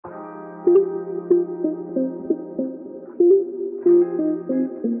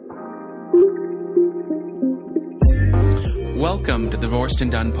Welcome to the Divorced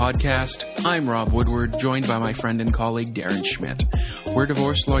and Done podcast. I'm Rob Woodward, joined by my friend and colleague Darren Schmidt. We're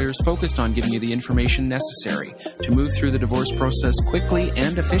divorce lawyers focused on giving you the information necessary to move through the divorce process quickly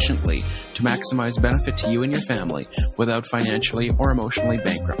and efficiently to maximize benefit to you and your family without financially or emotionally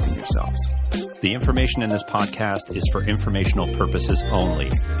bankrupting yourselves. The information in this podcast is for informational purposes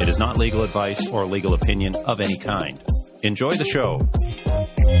only. It is not legal advice or legal opinion of any kind. Enjoy the show.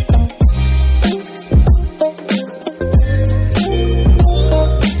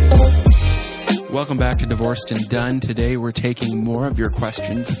 Welcome back to Divorced and Done. Today we're taking more of your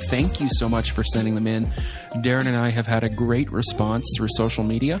questions. Thank you so much for sending them in. Darren and I have had a great response through social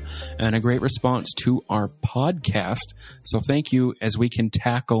media and a great response to our podcast. So thank you as we can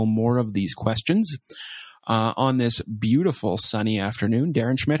tackle more of these questions on this beautiful sunny afternoon.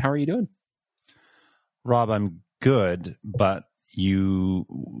 Darren Schmidt, how are you doing? Rob, I'm good, but you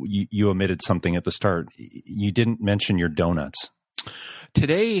omitted something at the start. You didn't mention your donuts.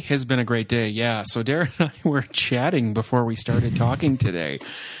 Today has been a great day, yeah. So Darren and I were chatting before we started talking today,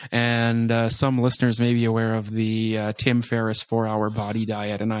 and some listeners may be aware of the Tim Ferriss 4-hour body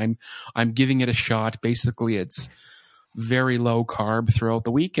diet, and I'm giving it a shot. Basically, it's very low carb throughout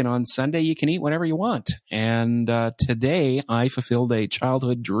the week, and on Sunday you can eat whatever you want. And today I fulfilled a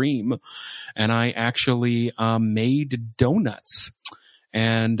childhood dream, and I actually made donuts.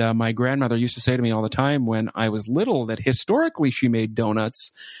 And my grandmother used to say to me all the time when I was little that historically she made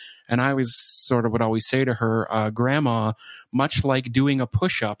donuts. And I would always say to her, Grandma, much like doing a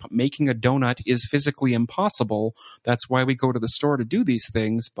push-up, making a donut is physically impossible. That's why we go to the store to do these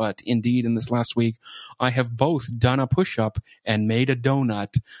things. But indeed, in this last week, I have both done a push-up and made a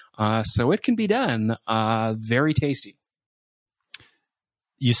donut. So it can be done. Very tasty.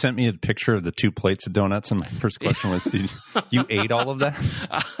 You sent me a picture of the 2 plates of donuts, and my first question was, did you ate all of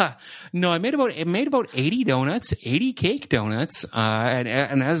that? No, I made about 80 donuts, 80 cake donuts.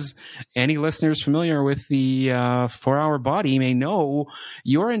 And as any listeners familiar with the 4-hour body may know,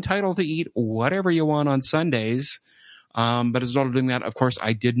 you're entitled to eat whatever you want on Sundays. But as a result of doing that, of course,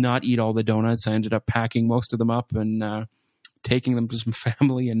 I did not eat all the donuts. I ended up packing most of them up and taking them to some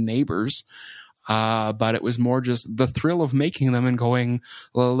family and neighbors. But it was more just the thrill of making them and going,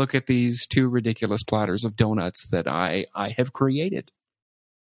 well, look at these 2 ridiculous platters of donuts that I have created.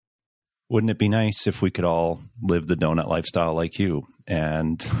 Wouldn't it be nice if we could all live the donut lifestyle like you?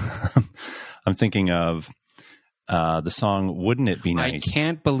 And I'm thinking of the song "Wouldn't It Be Nice." I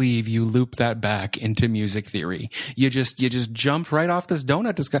can't believe you looped that back into music theory. You just jumped right off this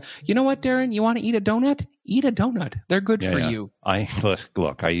donut discussion. You know what, Darren? You want to eat a donut? Eat a donut. They're good for you.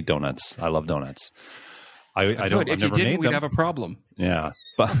 Look, I eat donuts. I love donuts. I don't. If you didn't, we'd have a problem. Yeah,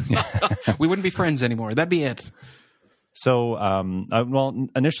 but we wouldn't be friends anymore. That'd be it. So,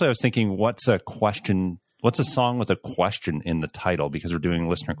 initially I was thinking, what's a question? What's a song with a question in the title? Because we're doing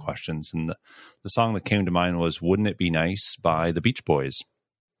listener questions. And the song that came to mind was "Wouldn't It Be Nice" by the Beach Boys.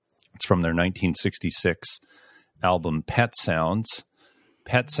 It's from their 1966 album Pet Sounds.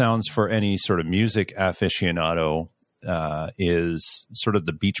 Pet Sounds, for any sort of music aficionado, is sort of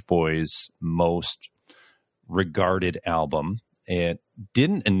the Beach Boys' most regarded album. It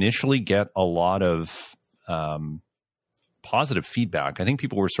didn't initially get a lot of positive feedback. I think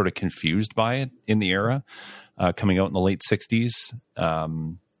people were sort of confused by it in the era, coming out in the late 60s.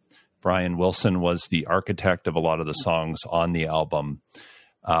 Brian Wilson was the architect of a lot of the songs on the album.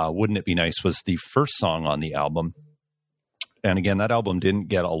 "Wouldn't It Be Nice" was the first song on the album. And again, that album didn't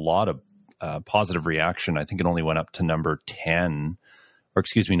get a lot of positive reaction. I think it only went up to number 8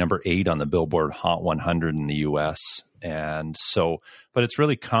 on the Billboard Hot 100 in the US. And so, but it's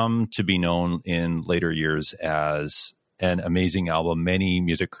really come to be known in later years as an amazing album. Many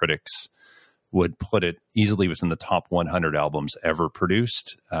music critics would put it easily within the top 100 albums ever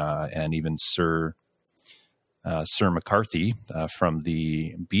produced. And even Sir McCarthy from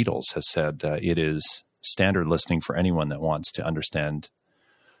the Beatles has said it is standard listening for anyone that wants to understand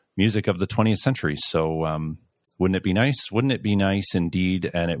music of the 20th century. So wouldn't it be nice? Wouldn't it be nice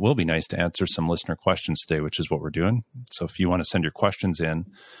indeed? And it will be nice to answer some listener questions today, which is what we're doing. So if you want to send your questions in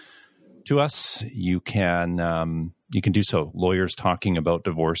to us, you can do so.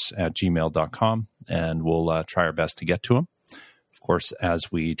 LawyersTalkingAboutDivorce@gmail.com, and we'll try our best to get to them. Of course,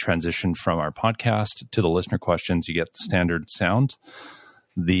 as we transition from our podcast to the listener questions, you get the standard sound,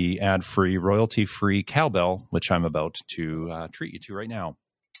 the ad-free, royalty-free cowbell, which I'm about to treat you to right now.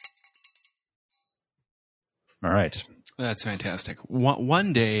 All right. That's fantastic.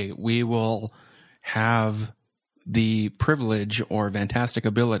 One day we will have the privilege or fantastic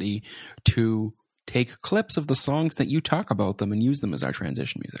ability to take clips of the songs that you talk about them and use them as our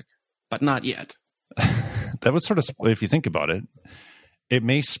transition music, but not yet. That would sort of, if you think about it, it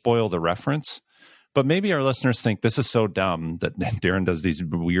may spoil the reference, but maybe our listeners think this is so dumb that Darren does these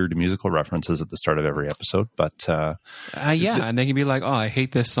weird musical references at the start of every episode. But and they can be like, "Oh, I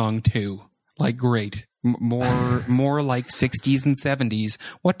hate this song too." Like, great, more like 60s and 70s.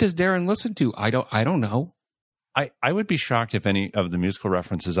 What does Darren listen to? I don't know. I would be shocked if any of the musical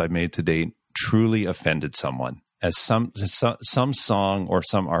references I've made to date truly offended someone, as some song or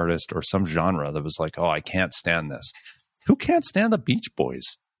some artist or some genre that was like, "Oh, I can't stand this." Who can't stand the Beach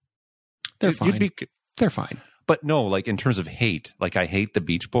Boys? They're fine. They're fine. But no, like in terms of hate, like I hate the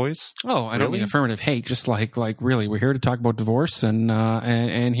Beach Boys. Oh, I don't mean affirmative hate. Just like really, we're here to talk about divorce,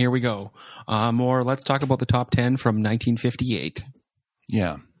 and here we go. Or let's talk about the top 10 from 1958.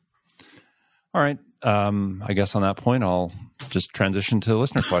 Yeah. All right. I guess on that point, I'll just transition to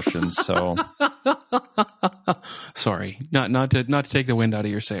listener questions. So, sorry, not to take the wind out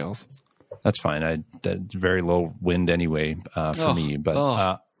of your sails. That's fine. Very low wind anyway for me.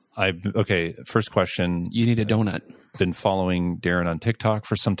 But okay. First question. You need a donut. Been following Darren on TikTok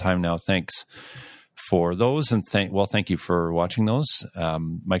for some time now. Thanks for those, and thank you for watching those.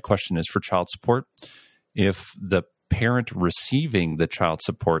 My question is for child support. If the parent receiving the child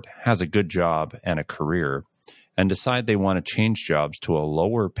support has a good job and a career, and decide they want to change jobs to a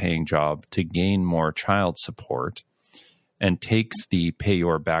lower paying job to gain more child support, and takes the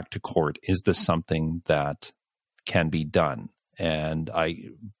payor back to court, is this something that can be done? And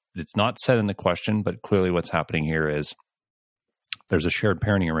it's not said in the question, but clearly what's happening here is there's a shared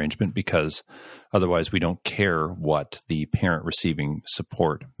parenting arrangement, because otherwise we don't care what the parent receiving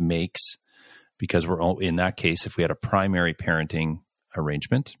support makes, because in that case, if we had a primary parenting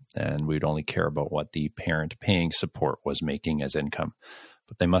arrangement, then we'd only care about what the parent paying support was making as income.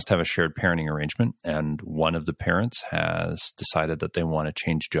 But they must have a shared parenting arrangement, and one of the parents has decided that they want to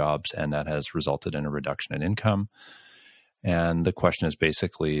change jobs, and that has resulted in a reduction in income. And the question is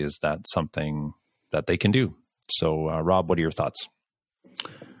basically, is that something that they can do? So, Rob, what are your thoughts?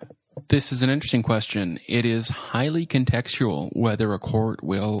 This is an interesting question. It is highly contextual whether a court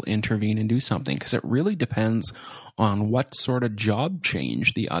will intervene and do something, because it really depends on what sort of job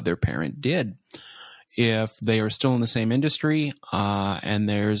change the other parent did. If they are still in the same industry and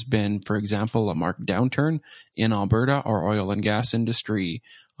there's been, for example, a marked downturn in Alberta, our oil and gas industry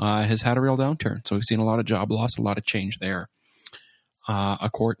has had a real downturn. So we've seen a lot of job loss, a lot of change there. A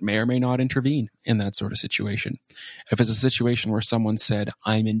court may or may not intervene in that sort of situation. If it's a situation where someone said,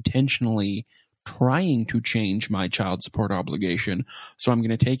 I'm intentionally trying to change my child support obligation, so I'm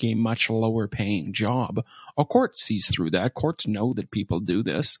going to take a much lower paying job, a court sees through that. Courts know that people do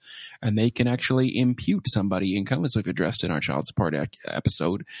this, and they can actually impute somebody income, as we've addressed in our child support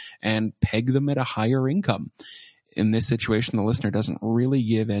episode, and peg them at a higher income. In this situation, the listener doesn't really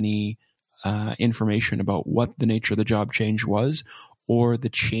give any information about what the nature of the job change was, or the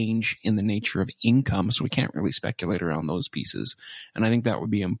change in the nature of income. So we can't really speculate around those pieces. And I think that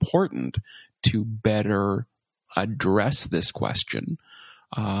would be important to better address this question.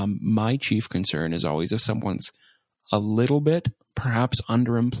 My chief concern is always if someone's a little bit perhaps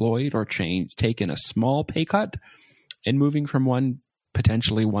underemployed or taken a small pay cut and moving from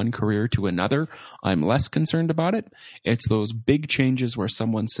potentially one career to another, I'm less concerned about it. It's those big changes where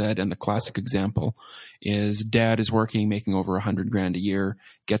someone said, and the classic example is dad is working, making over $100,000 a year,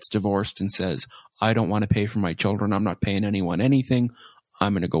 gets divorced and says, I don't want to pay for my children. I'm not paying anyone anything.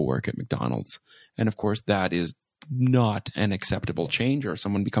 I'm going to go work at McDonald's. And of course, that is not an acceptable change, or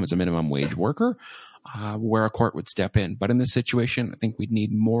someone becomes a minimum wage worker, where a court would step in. But in this situation, I think we'd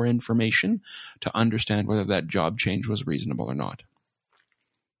need more information to understand whether that job change was reasonable or not.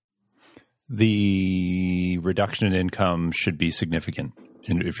 The reduction in income should be significant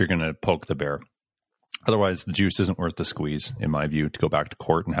if you're going to poke the bear. Otherwise, the juice isn't worth the squeeze, in my view, to go back to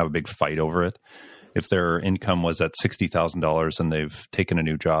court and have a big fight over it. If their income was at $60,000 and they've taken a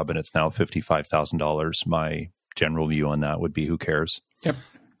new job and it's now $55,000, my general view on that would be, who cares? Yep.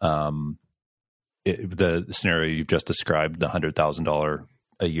 The scenario you've just described, the $100,000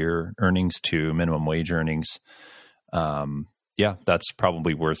 a year earnings to minimum wage earnings, yeah, that's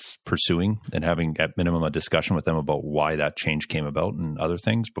probably worth pursuing and having at minimum a discussion with them about why that change came about and other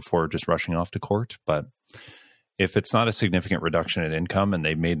things before just rushing off to court. But if it's not a significant reduction in income and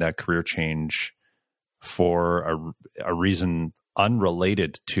they made that career change for a reason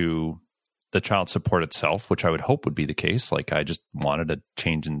unrelated to the child support itself, which I would hope would be the case, like I just wanted a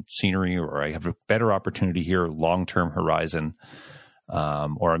change in scenery, or I have a better opportunity here, long-term horizon,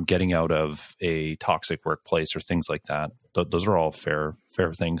 or I'm getting out of a toxic workplace, or things like that. Those are all fair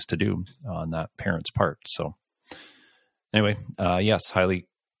things to do on that parent's part. So anyway, yes, highly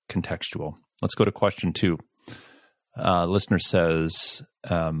contextual. Let's go to question 2. Listener says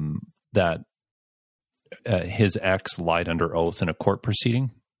that his ex lied under oath in a court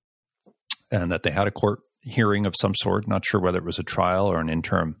proceeding, and that they had a court hearing of some sort. Not sure whether it was a trial or an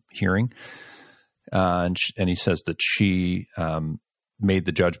interim hearing. And he says that she made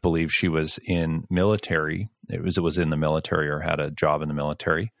the judge believe she was in military. It was in the military, or had a job in the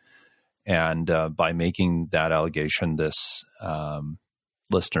military. And by making that allegation, this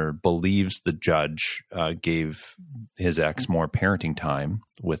listener believes the judge gave his ex more parenting time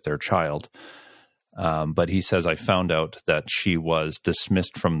with their child. But he says, I found out that she was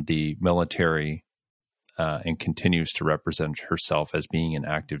dismissed from the military and continues to represent herself as being in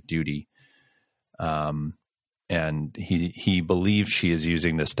active duty. And he believes she is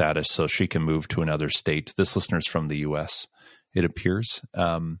using the status so she can move to another state. This listener's from the U.S., it appears.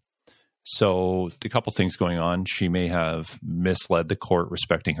 So a couple things going on. She may have misled the court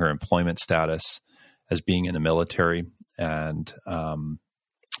respecting her employment status as being in the military, and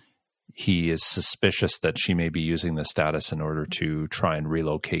he is suspicious that she may be using the status in order to try and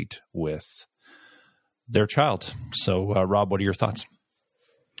relocate with their child. So, Rob, what are your thoughts?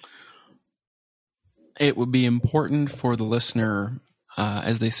 It would be important for the listener,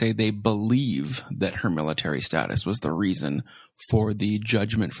 as they say, they believe that her military status was the reason for the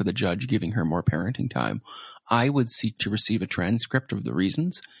judgment for the judge giving her more parenting time. I would seek to receive a transcript of the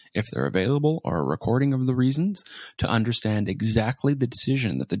reasons, if they're available, or a recording of the reasons, to understand exactly the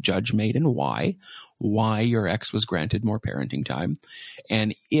decision that the judge made and why your ex was granted more parenting time.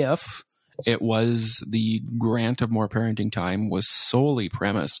 And if it was the grant of more parenting time was solely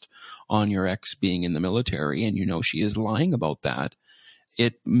premised on your ex being in the military, and she is lying about that,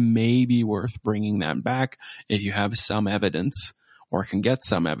 it may be worth bringing that back if you have some evidence, or can get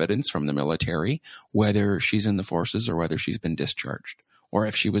some evidence from the military, whether she's in the forces or whether she's been discharged, or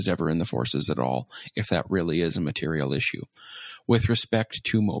if she was ever in the forces at all, if that really is a material issue. With respect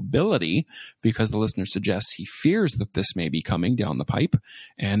to mobility, because the listener suggests he fears that this may be coming down the pipe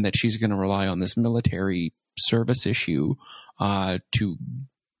and that she's going to rely on this military service issue to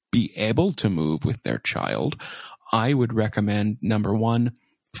be able to move with their child, I would recommend, number one,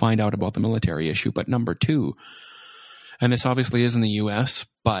 find out about the military issue, but number two, and this obviously is in the U.S.,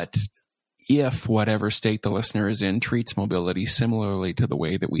 but if whatever state the listener is in treats mobility similarly to the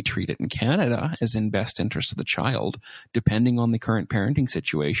way that we treat it in Canada, as in best interest of the child, depending on the current parenting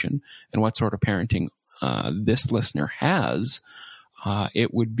situation and what sort of parenting this listener has,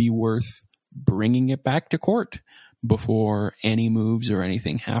 it would be worth bringing it back to court before any moves or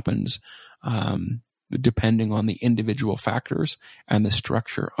anything happens, depending on the individual factors and the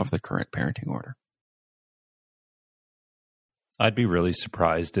structure of the current parenting order. I'd be really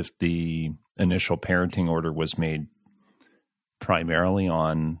surprised if the initial parenting order was made primarily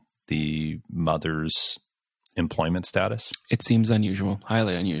on the mother's employment status. It seems unusual,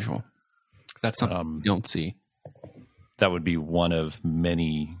 highly unusual. That's something you don't see. That would be one of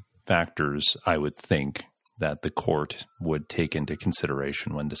many factors, I would think, that the court would take into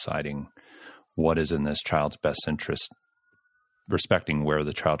consideration when deciding what is in this child's best interest, respecting where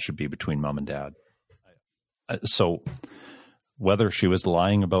the child should be between mom and dad. So whether she was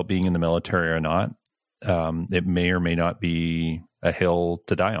lying about being in the military or not, it may or may not be a hill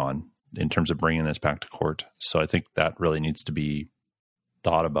to die on in terms of bringing this back to court. So I think that really needs to be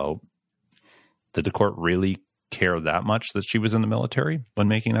thought about. Did the court really care that much that she was in the military when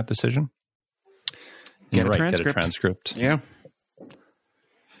making that decision? Get a transcript. Yeah.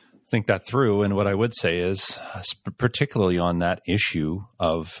 Think that through. And what I would say is, particularly on that issue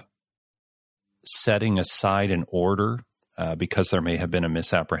of setting aside an order because there may have been a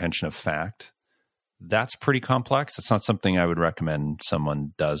misapprehension of fact, that's pretty complex. It's not something I would recommend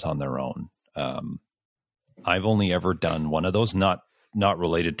someone does on their own. I've only ever done one of those, not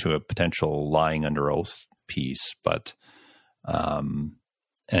related to a potential lying under oath piece, but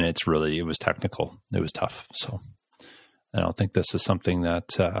and it was technical. It was tough. So I don't think this is something that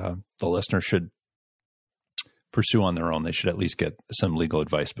the listener should pursue on their own. They should at least get some legal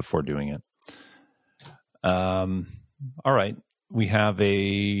advice before doing it. All right. We have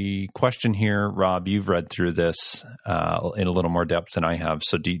a question here. Rob, you've read through this in a little more depth than I have.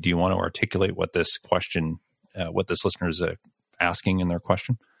 So do you want to articulate what this question, what this listener is asking in their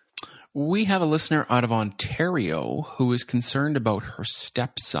question? We have a listener out of Ontario who is concerned about her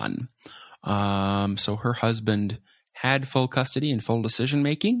stepson. So her husband had full custody and full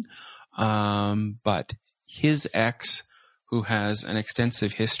decision-making, but his ex, who has an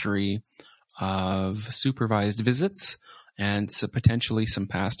extensive history of supervised visits and potentially some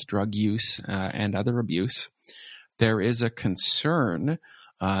past drug use and other abuse, there is a concern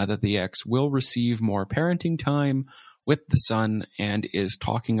that the ex will receive more parenting time with the son and is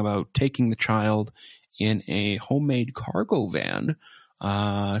talking about taking the child in a homemade cargo van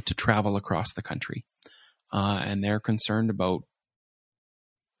to travel across the country. And they're concerned about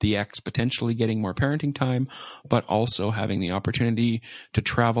the ex potentially getting more parenting time, but also having the opportunity to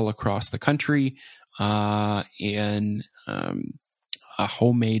travel across the country in a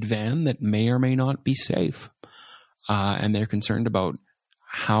homemade van that may or may not be safe. And they're concerned about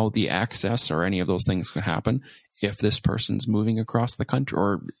how the access or any of those things could happen if this person's moving across the country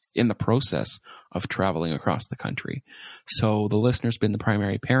or in the process of traveling across the country. So the listener's been the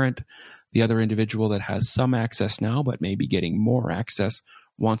primary parent. The other individual that has some access now, but maybe getting more access,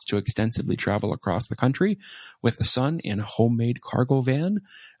 wants to extensively travel across the country with the son in a homemade cargo van.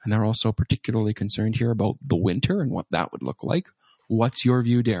 And they're also particularly concerned here about the winter and what that would look like. What's your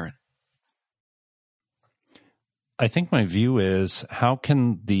view, Darren? I think my view is, how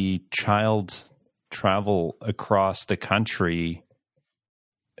can the child travel across the country?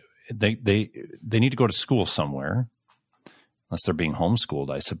 They need to go to school somewhere, unless they're being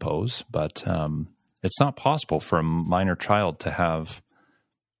homeschooled, I suppose. But it's not possible for a minor child to have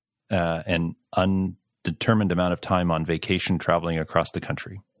an undetermined amount of time on vacation traveling across the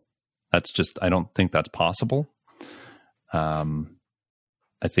country. I don't think that's possible.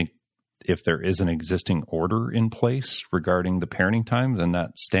 I think if there is an existing order in place regarding the parenting time, then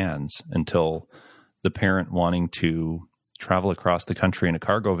that stands until the parent wanting to travel across the country in a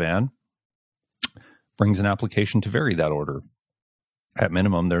cargo van brings an application to vary that order. At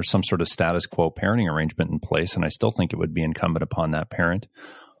minimum, there's some sort of status quo parenting arrangement in place, and I still think it would be incumbent upon that parent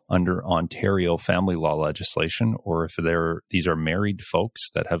under Ontario family law legislation, or if these are married folks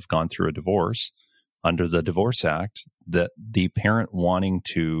that have gone through a divorce under the Divorce Act, that the parent wanting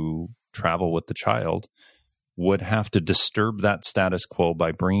to travel with the child would have to disturb that status quo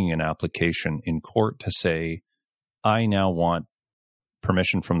by bringing an application in court to say, I now want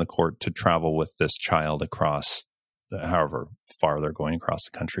permission from the court to travel with this child across however far they're going across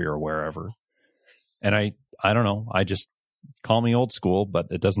the country or wherever. And I don't know, I just call me old school, but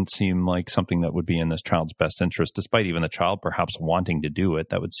it doesn't seem like something that would be in this child's best interest, despite even the child perhaps wanting to do it.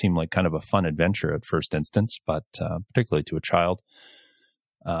 That would seem like kind of a fun adventure at first instance, but particularly to a child.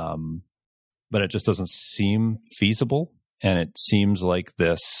 But it just doesn't seem feasible. And it seems like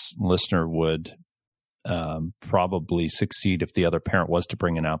this listener would probably succeed if the other parent was to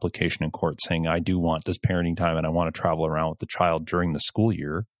bring an application in court saying, I do want this parenting time and I want to travel around with the child during the school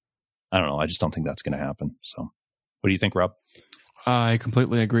year. I don't know. I just don't think that's going to happen. So what do you think, Rob? I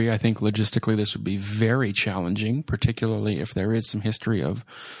completely agree. I think logistically this would be very challenging, particularly if there is some history of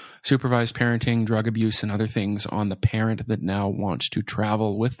supervised parenting, drug abuse, and other things on the parent that now wants to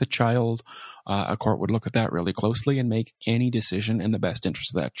travel with the child. A court would look at that really closely and make any decision in the best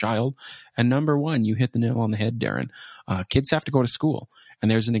interest of that child. And number one, you hit the nail on the head, Darren. Kids have to go to school,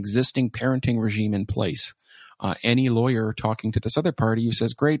 and there's an existing parenting regime in place. Any lawyer talking to this other party who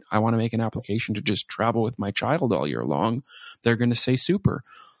says, great, I want to make an application to just travel with my child all year long, they're going to say, super.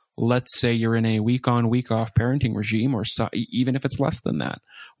 Let's say you're in a week-on, week-off parenting regime, or even if it's less than that,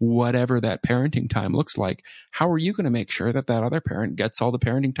 whatever that parenting time looks like, how are you going to make sure that that other parent gets all the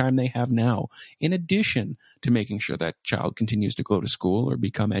parenting time they have now, in addition to making sure that child continues to go to school or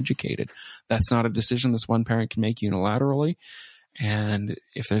become educated? That's not a decision this one parent can make unilaterally. And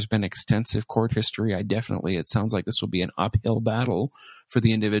if there's been extensive court history, it sounds like this will be an uphill battle for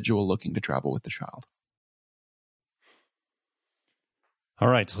the individual looking to travel with the child. All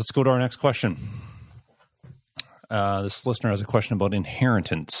right, let's go to our next question. This listener has a question about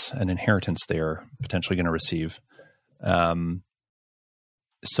inheritance, an inheritance they are potentially going to receive.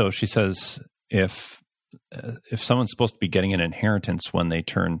 So she says, if someone's supposed to be getting an inheritance when they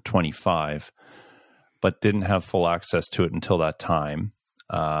turn 25, but didn't have full access to it until that time,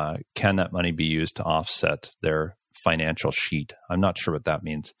 can that money be used to offset their financial sheet? I'm not sure what that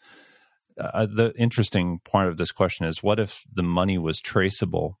means. The interesting part of this question is, what if the money was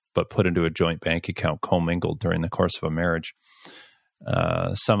traceable but put into a joint bank account commingled during the course of a marriage?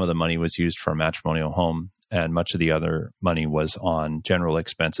 Some of the money was used for a matrimonial home, and much of the other money was on general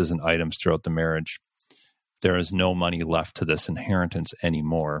expenses and items throughout the marriage. There is no money left to this inheritance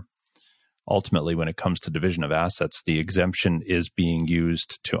anymore. Ultimately, when it comes to division of assets, the exemption is being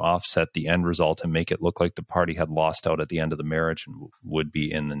used to offset the end result and make it look like the party had lost out at the end of the marriage and would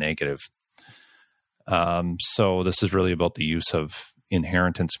be in the negative. So this is really about the use of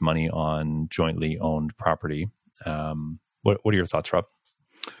inheritance money on jointly owned property. What are your thoughts, Rob?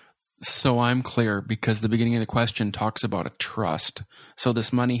 So I'm clear because the beginning of the question talks about a trust. So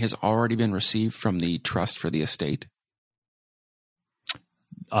this money has already been received from the trust for the estate.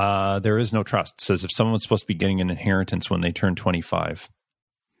 There is no trust. It says if someone's supposed to be getting an inheritance when they turn 25.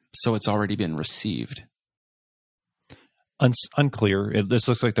 So it's already been received. Unclear. This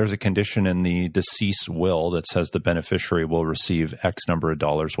looks like there's a condition in the deceased will that says the beneficiary will receive X number of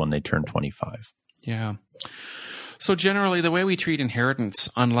dollars when they turn 25. Yeah. So generally, the way we treat inheritance,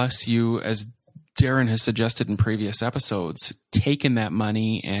 unless you, as Darren has suggested in previous episodes, taken that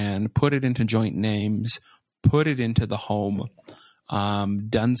money and put it into joint names, put it into the home,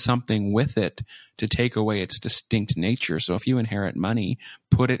 done something with it to take away its distinct nature. So if you inherit money,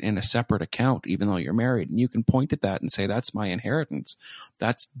 put it in a separate account, even though you're married, and you can point at that and say, that's my inheritance.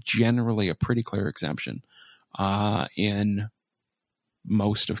 That's generally a pretty clear exemption in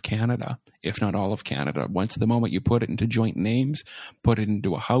most of Canada, if not all of Canada. Once the moment you put it into joint names, put it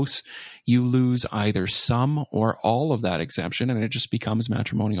into a house, you lose either some or all of that exemption, and it just becomes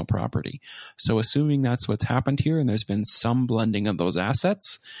matrimonial property. So assuming that's what's happened here, and there's been some blending of those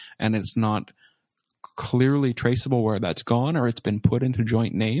assets, and it's not clearly traceable where that's gone, or it's been put into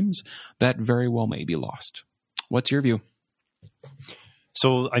joint names, that very well may be lost. What's your view?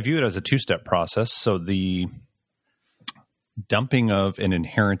 So I view it as a two-step process. So the dumping of an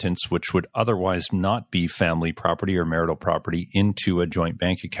inheritance, which would otherwise not be family property or marital property, into a joint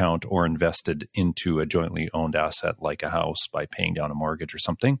bank account or invested into a jointly owned asset like a house by paying down a mortgage or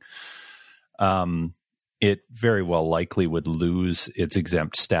something, it very well likely would lose its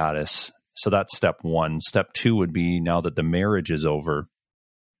exempt status. So that's step one. Step two would be, now that the marriage is over,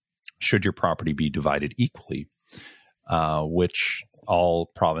 should your property be divided equally, which all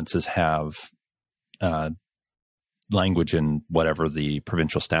provinces have language in whatever the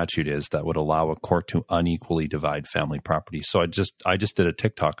provincial statute is that would allow a court to unequally divide family property. So I just did a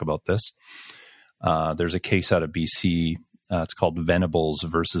TikTok about this. There's a case out of BC. It's called Venables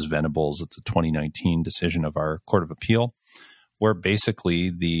versus Venables. It's a 2019 decision of our Court of Appeal, where basically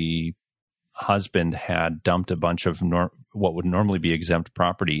the husband had dumped a bunch of what would normally be exempt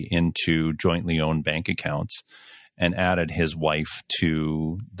property into jointly owned bank accounts and added his wife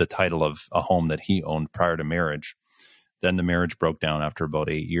to the title of a home that he owned prior to marriage. Then the marriage broke down after about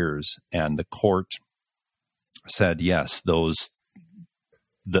 8 years, and the court said, yes, those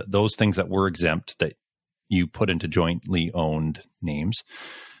things that were exempt that you put into jointly owned names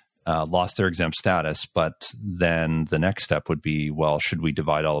lost their exempt status. But then the next step would be, well, should we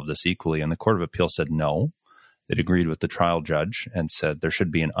divide all of this equally? And the Court of Appeal said no. It agreed with the trial judge and said there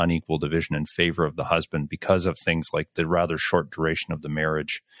should be an unequal division in favor of the husband because of things like the rather short duration of the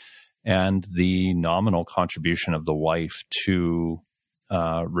marriage and the nominal contribution of the wife to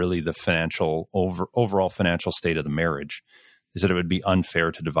really the overall financial state of the marriage. He said it would be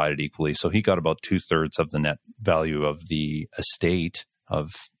unfair to divide it equally. So he got about 2/3 of the net value of the estate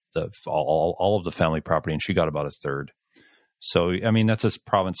of all of the family property, and she got about 1/3. So, I mean, that's a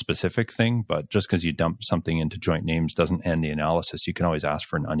province-specific thing, but just because you dump something into joint names doesn't end the analysis. You can always ask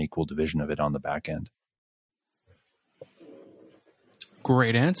for an unequal division of it on the back end.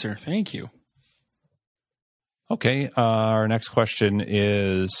 Great answer. Thank you. Okay. Our next question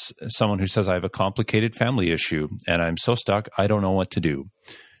is someone who says, I have a complicated family issue and I'm so stuck, I don't know what to do.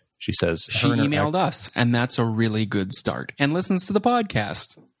 She says she emailed us, and that's a really good start, and listens to the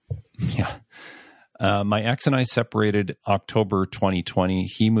podcast. Yeah. My ex and I separated October 2020.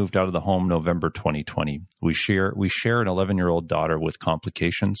 He moved out of the home November 2020. We share an 11-year-old daughter with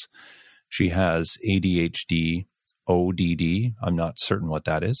complications. She has ADHD, ODD. I'm not certain what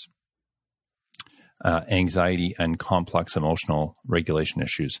that is. Anxiety and complex emotional regulation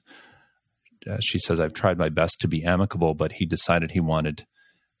issues. She says, I've tried my best to be amicable, but he decided he wanted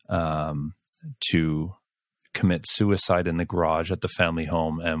to commit suicide in the garage at the family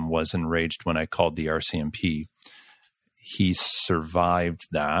home and was enraged when I called the RCMP. He survived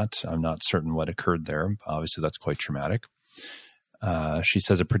that. I'm not certain what occurred there. Obviously, that's quite traumatic. She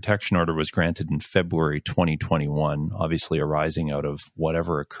says a protection order was granted in February 2021, obviously arising out of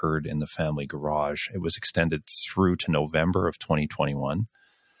whatever occurred in the family garage. It was extended through to November of 2021.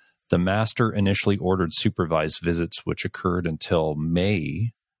 The master initially ordered supervised visits, which occurred until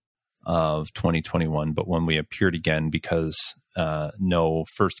May of 2021. But when we appeared again, because no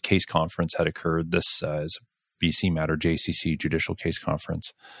first case conference had occurred, this is a BC Matter JCC Judicial Case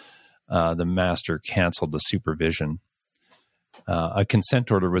Conference, the master canceled the supervision. A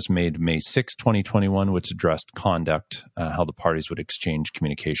consent order was made May 6, 2021, which addressed conduct, how the parties would exchange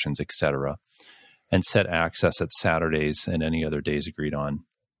communications, etc., and set access at Saturdays and any other days agreed on.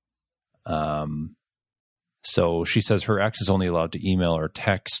 So she says her ex is only allowed to email or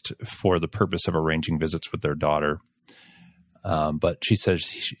text for the purpose of arranging visits with their daughter. But she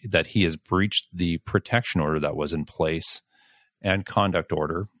says that he has breached the protection order that was in place and conduct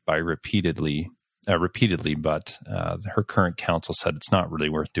order by repeatedly, but her current counsel said it's not really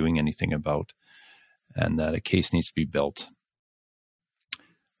worth doing anything about, and that a case needs to be built.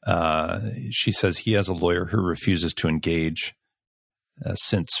 She says he has a lawyer who refuses to engage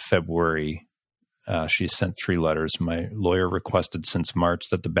since February. She sent 3 letters. My lawyer requested since March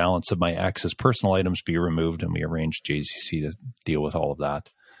that the balance of my ex's personal items be removed, and we arranged JCC to deal with all of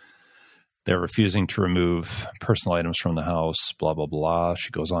that. They're refusing to remove personal items from the house, blah, blah, blah.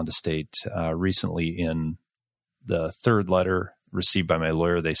 She goes on to state, recently in the 3rd letter received by my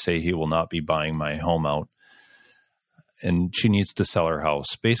lawyer, they say he will not be buying my home out, and she needs to sell her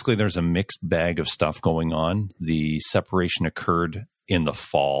house. Basically, there's a mixed bag of stuff going on. The separation occurred in the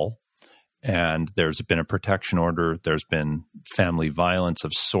fall, and there's been a protection order. There's been family violence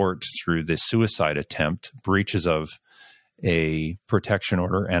of sort through the suicide attempt, breaches of a protection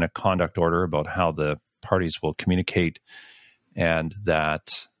order and a conduct order about how the parties will communicate, and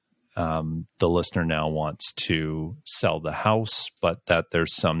that the listener now wants to sell the house, but that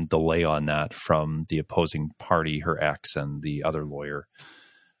there's some delay on that from the opposing party, her ex and the other lawyer.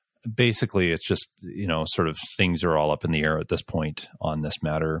 Basically, it's just, sort of things are all up in the air at this point on this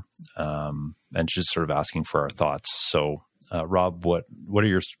matter, and just sort of asking for our thoughts. So, Rob,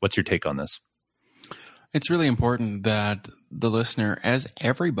 what's your take on this? It's really important that the listener, as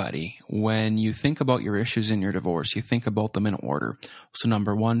everybody, when you think about your issues in your divorce, you think about them in order. So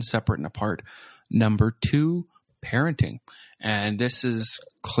number 1, separate and apart. Number 2, parenting. And this is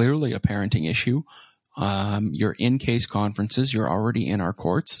clearly a parenting issue. You're in case conferences. You're already in our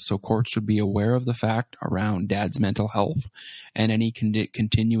courts. So courts would be aware of the fact around dad's mental health and any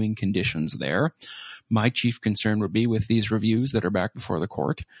continuing conditions there. My chief concern would be with these reviews that are back before the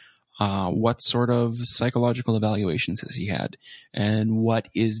court. What sort of psychological evaluations has he had? And what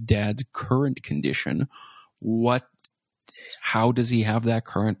is dad's current condition? How does he have that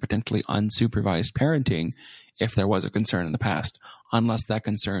current potentially unsupervised parenting if there was a concern in the past? Unless that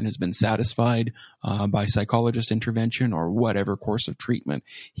concern has been satisfied by psychologist intervention or whatever course of treatment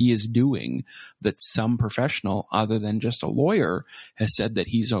he is doing, that some professional other than just a lawyer has said that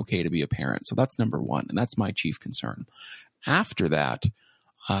he's okay to be a parent. So that's number 1, and that's my chief concern. After that,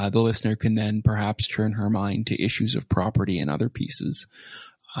 the listener can then perhaps turn her mind to issues of property and other pieces.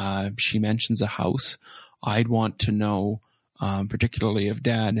 She mentions a house. I'd want to know, particularly if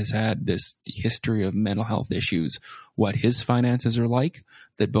dad has had this history of mental health issues, what his finances are like,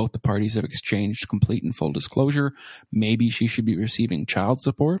 that both the parties have exchanged complete and full disclosure. Maybe she should be receiving child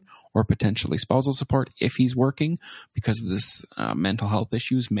support or potentially spousal support if he's working, because this mental health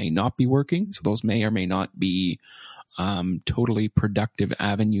issues may not be working. So those may or may not be totally productive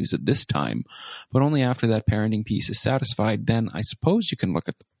avenues at this time. But only after that parenting piece is satisfied, then I suppose you can look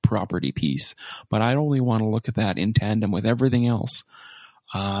at the property piece. But I'd only want to look at that in tandem with everything else.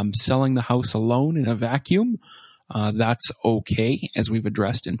 Selling the house alone in a vacuum, that's okay, as we've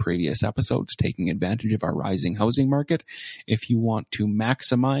addressed in previous episodes, taking advantage of our rising housing market. If you want to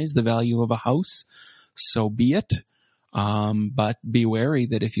maximize the value of a house, so be it. But be wary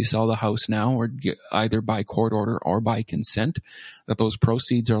that if you sell the house now, or either by court order or by consent, that those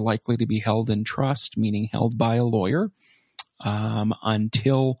proceeds are likely to be held in trust, meaning held by a lawyer,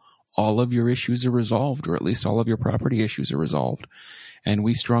 until all of your issues are resolved, or at least all of your property issues are resolved. And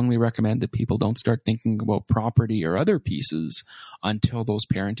we strongly recommend that people don't start thinking about property or other pieces until those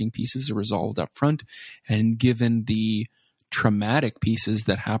parenting pieces are resolved up front. And given the traumatic pieces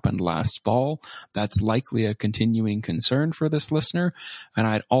that happened last fall, that's likely a continuing concern for this listener. And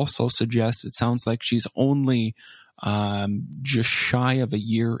I'd also suggest, it sounds like she's only just shy of a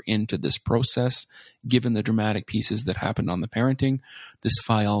year into this process. Given the dramatic pieces that happened on the parenting, this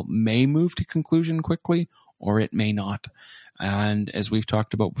file may move to conclusion quickly, or it may not. And as we've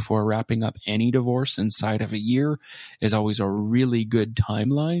talked about before, wrapping up any divorce inside of a year is always a really good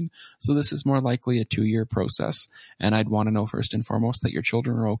timeline. So this is more likely a 2-year process. And I'd want to know first and foremost that your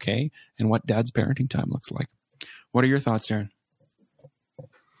children are okay and what dad's parenting time looks like. What are your thoughts, Darren?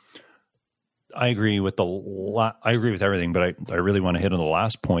 I agree with everything, but I really want to hit on the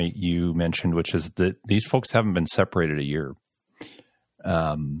last point you mentioned, which is that these folks haven't been separated a year.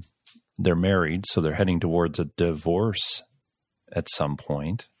 They're married, so they're heading towards a divorce at some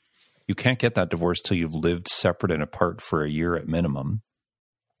point. You can't get that divorce till you've lived separate and apart for a year at minimum.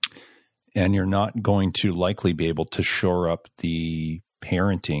 And you're not going to likely be able to shore up the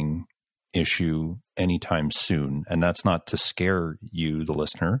parenting issue anytime soon. And that's not to scare you, the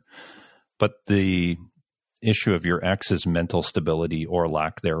listener, but the issue of your ex's mental stability or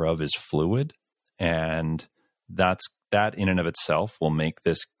lack thereof is fluid, and that in and of itself will make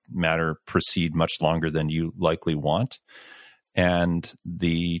this matter proceed much longer than you likely want. And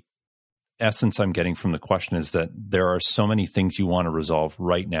the essence I'm getting from the question is that there are so many things you want to resolve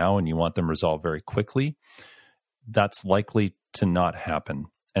right now, and you want them resolved very quickly. That's likely to not happen.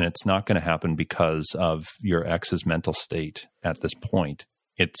 And it's not going to happen because of your ex's mental state at this point.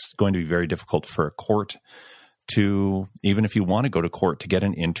 It's going to be very difficult for a court to, even if you want to go to court, to get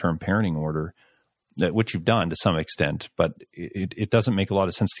an interim parenting order, which you've done to some extent, but it doesn't make a lot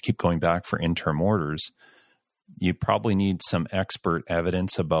of sense to keep going back for interim orders. You probably need some expert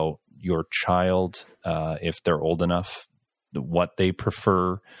evidence about your child, if they're old enough, what they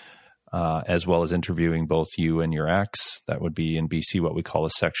prefer, as well as interviewing both you and your ex. That would be in BC what we call a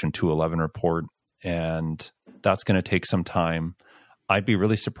Section 211 report, and that's going to take some time. I'd be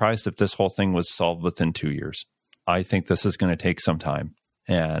really surprised if this whole thing was solved within 2 years. I think this is going to take some time,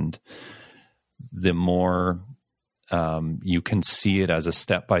 and the more you can see it as a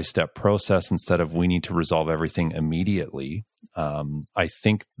step-by-step process instead of we need to resolve everything immediately, I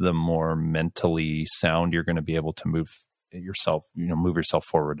think the more mentally sound you're going to be able to move yourself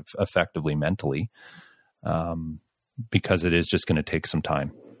forward effectively mentally, because it is just going to take some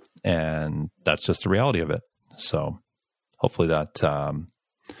time, and that's just the reality of it. So hopefully that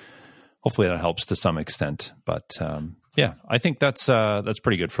helps to some extent. But yeah, I think that's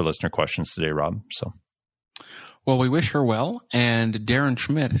pretty good for listener questions today, Rob. So. Well, we wish her well. And Darren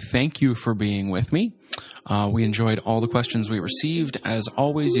Schmidt, thank you for being with me. We enjoyed all the questions we received. As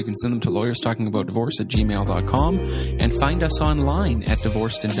always, you can send them to lawyerstalkingabouutdivorce@gmail.com and find us online at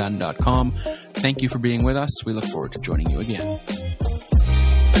divorcedanddone.com. Thank you for being with us. We look forward to joining you again.